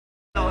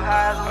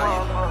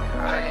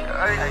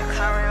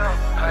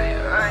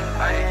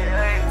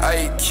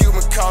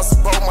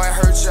might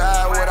hurt your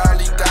eye with all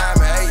these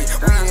diamonds.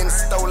 Hey, we in the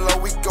store low,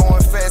 we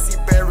going fast, he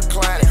better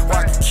recline it.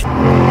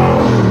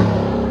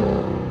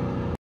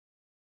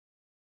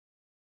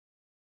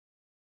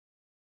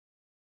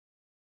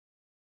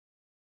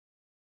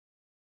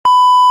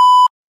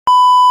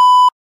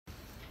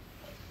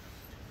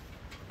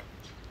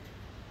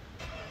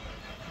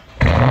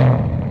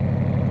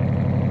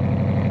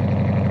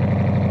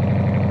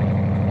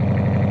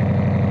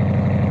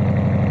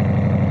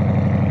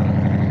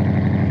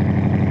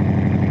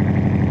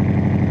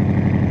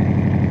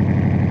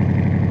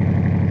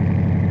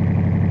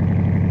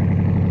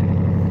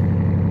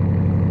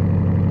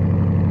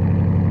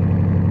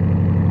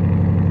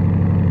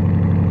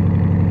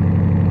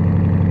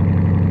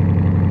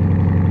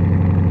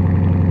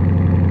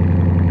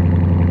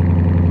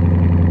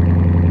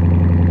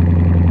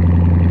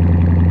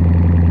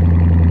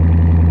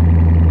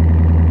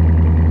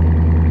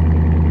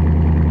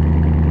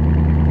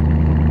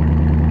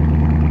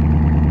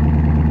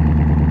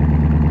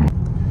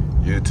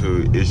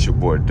 It's your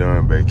boy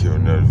Don back here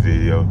with another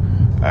video.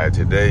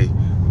 Today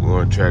we're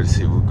gonna try to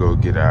see if we go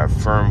get our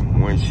front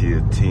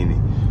windshield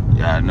tinted.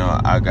 Y'all know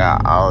I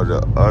got all the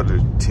other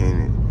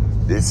tinted.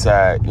 This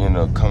side, you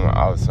know, coming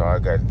out, so I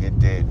got to get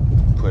that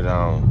put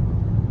on.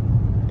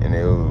 And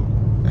it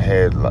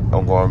had,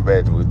 I'm going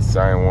back with the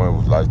same one. It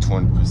was like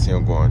 20%.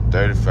 I'm going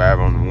 35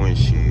 on the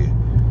windshield.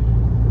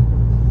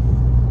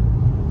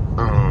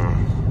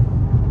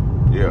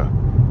 Yeah.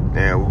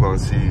 Now we're gonna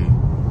see.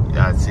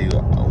 Y'all see,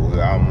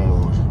 we're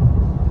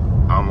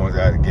almost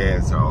out of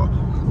gas, so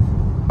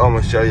I'm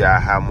gonna show y'all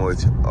how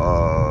much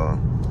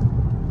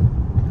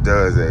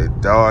does a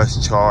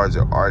Dodge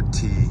Charger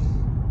RT,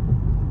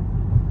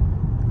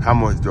 how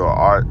much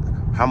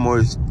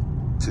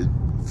to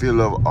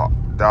fill up a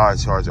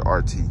Dodge Charger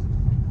RT.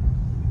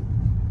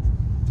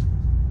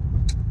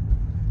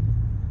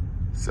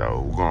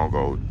 So we're gonna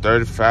go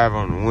 35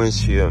 on the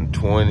windshield and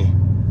 20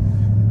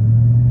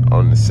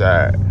 on the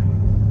side.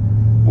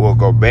 We'll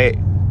go back.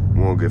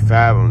 We're gonna get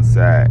 5 on the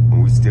side,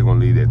 and we still gonna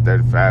leave that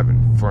 35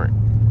 in the front.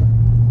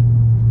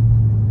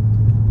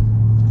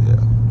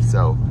 Yeah.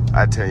 So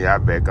I turn y'all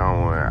back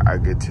on when I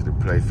get to the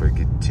place for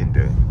get the tint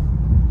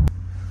done.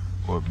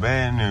 Well,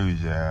 bad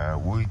news, y'all.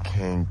 We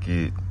can't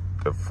get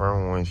the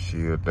front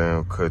windshield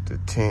done because the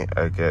tint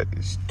I got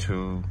is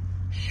too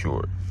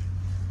short.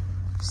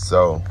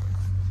 So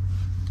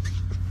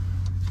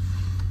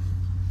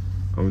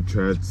I'm gonna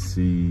try to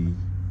see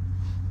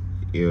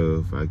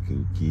if I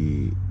can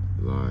get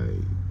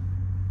like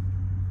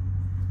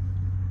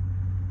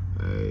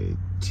a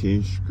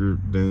tint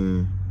script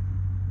done.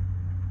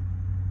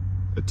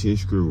 A tint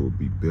script will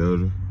be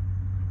better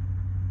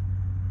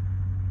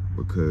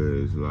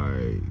because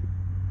like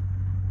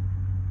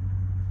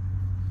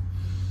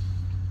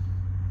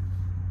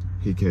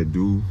he can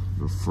do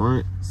the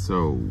front,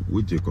 so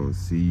we're just gonna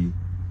see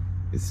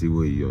and see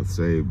what he gonna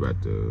say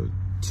about the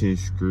tint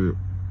script.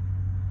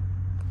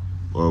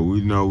 Well,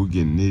 we know we're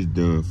getting this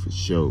done for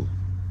sure.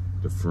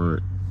 The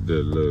front,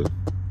 the little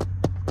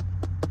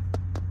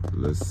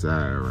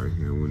side right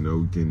here. We know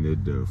we're getting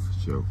that done for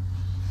sure.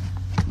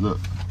 Look,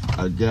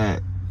 I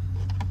got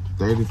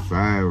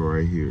 35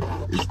 right here.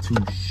 It's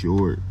too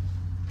short.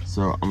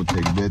 So I'm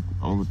gonna take it back.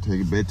 I'm gonna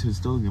take it back to the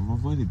store and get my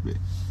money back.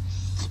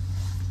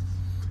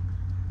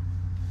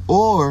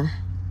 Or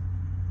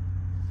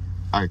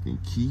I can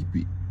keep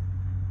it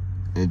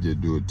and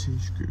just do a tint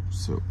script.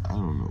 So I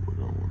don't know what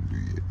I want to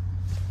do yet.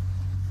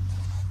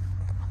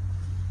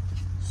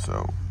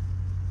 So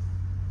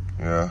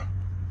yeah,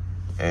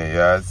 and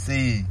y'all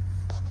see,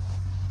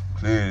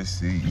 clear to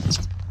see,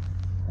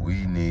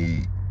 we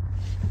need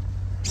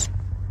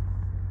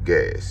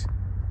gas.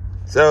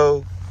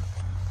 So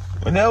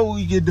whenever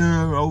we get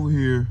done over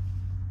here,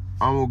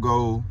 I'm gonna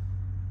go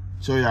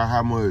show y'all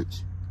how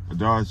much a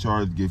Dodge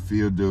Charger get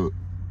filled up.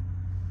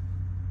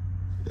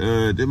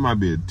 There might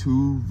be a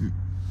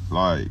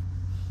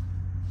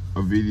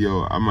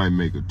video. I might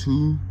make a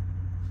 2,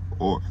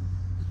 or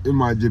it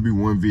might just be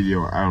 1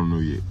 video. I don't know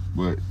yet,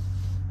 but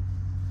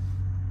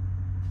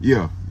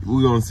yeah,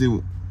 we're gonna see.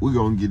 We're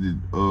gonna get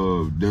it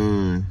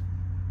done.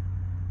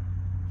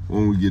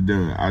 When we get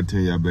done, I'll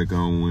tell y'all back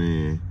on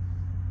when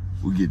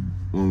we get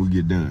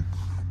done.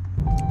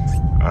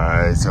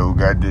 Alright, so we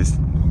got this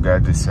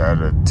side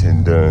of the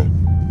tint done.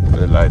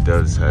 Look like the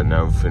other side.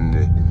 Now we're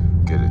finna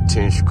get a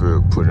tint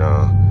script put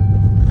on.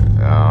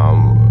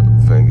 I'm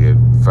finna get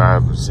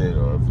 5%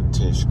 of the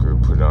tint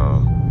script put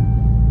on.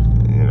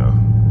 You know,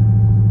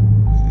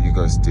 you're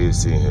gonna still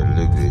see in here a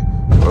little bit,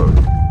 but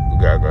we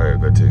gotta go ahead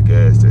and go to the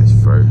gas station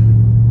first.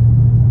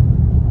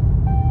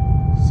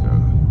 So,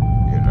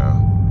 you know,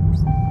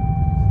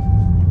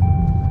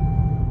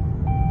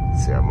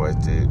 see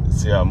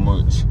how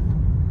much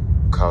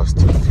cost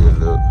to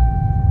fill up.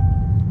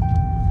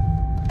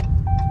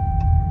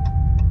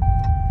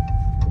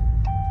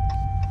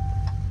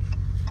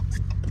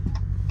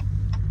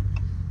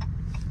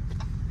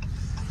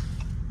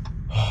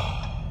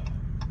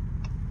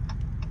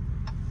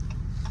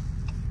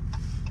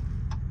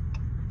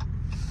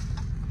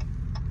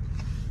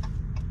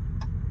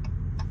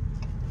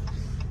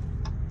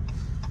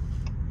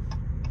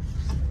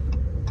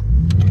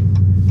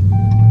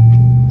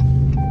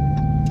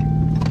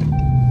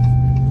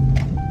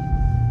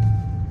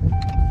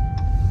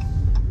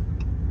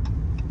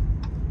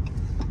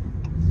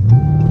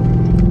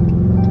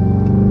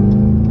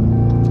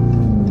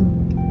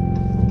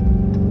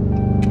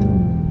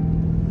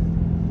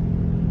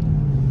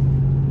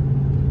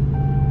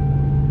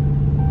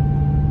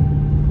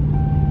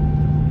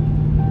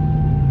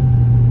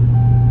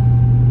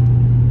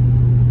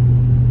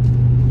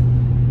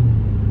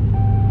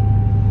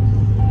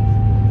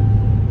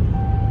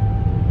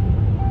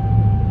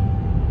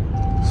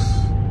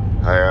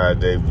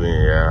 day been,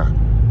 y'all?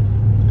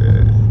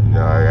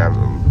 No,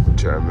 I'm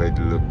trying to make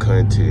the little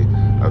content.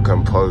 I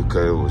come post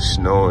because it was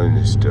snowing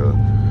and stuff.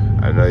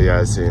 I know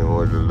y'all seen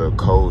one of the little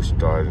cold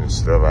starts and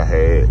stuff I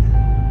had.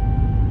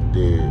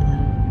 Did.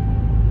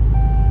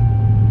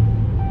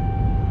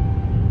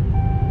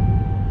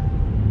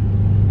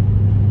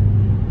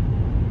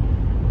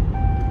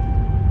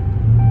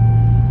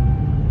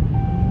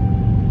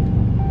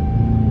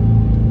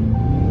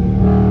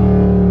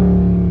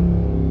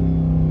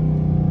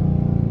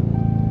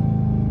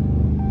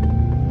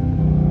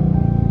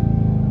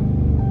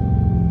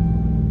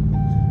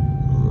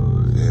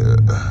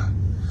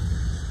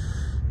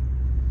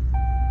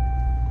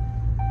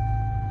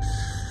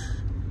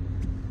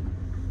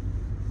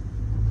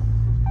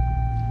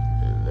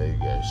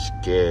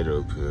 Scared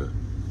up here.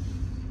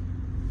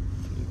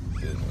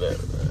 That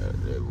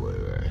way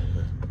right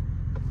here.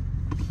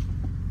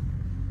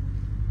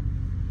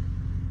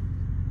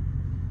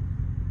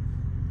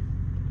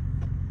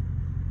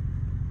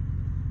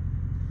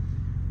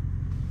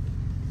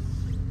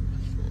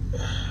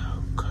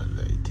 Cut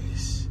like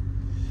this.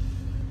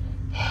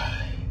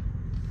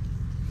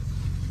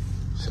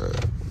 So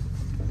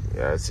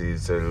y'all see,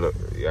 say look,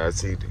 y'all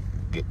see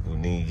we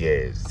need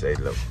gas, say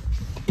look.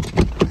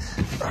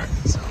 Alright,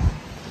 so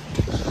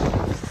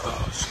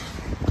oh shit.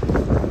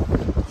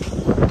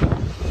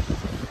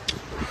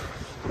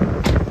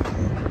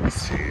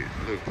 See it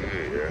look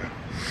good, yeah.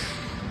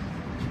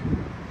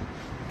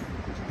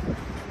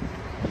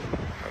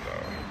 Hello.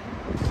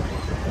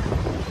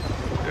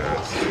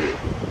 That's it.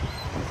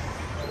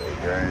 The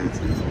games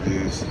is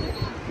this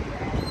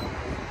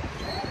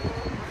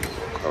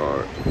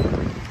card.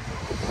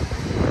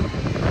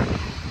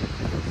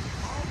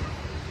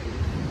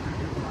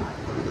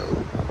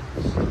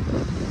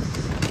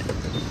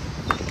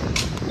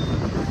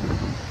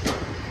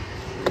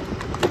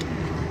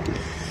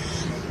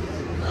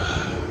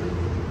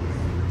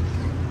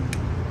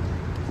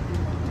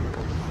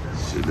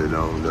 It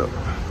on up.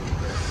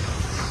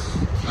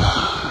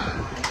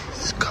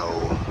 It's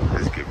cold.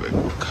 Let's get back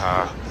in the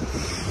car.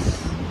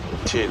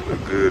 Tint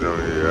look good on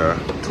here,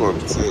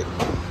 20%.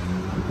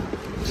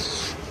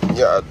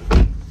 Yeah.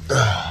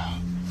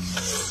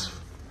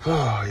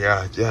 Oh,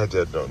 y'all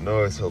just don't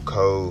know it's so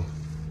cold.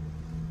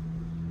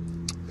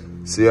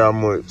 See how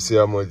much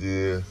it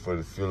is for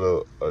the fill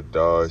up a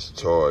Dodge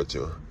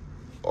Charger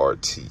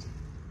RT.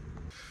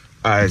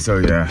 Alright, so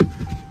yeah,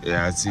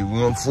 I see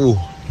we on full.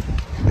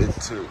 It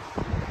took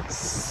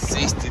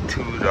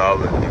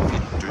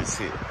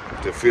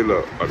 $62.53 to fill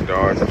up a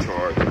Dodge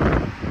Charger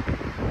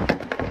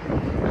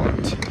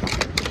RT.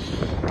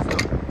 So,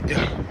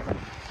 yeah.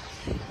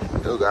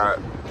 Still got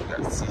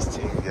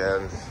 16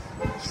 gallons.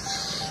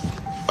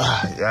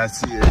 Y'all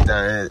see that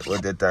thing,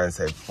 what that thing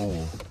say,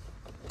 full.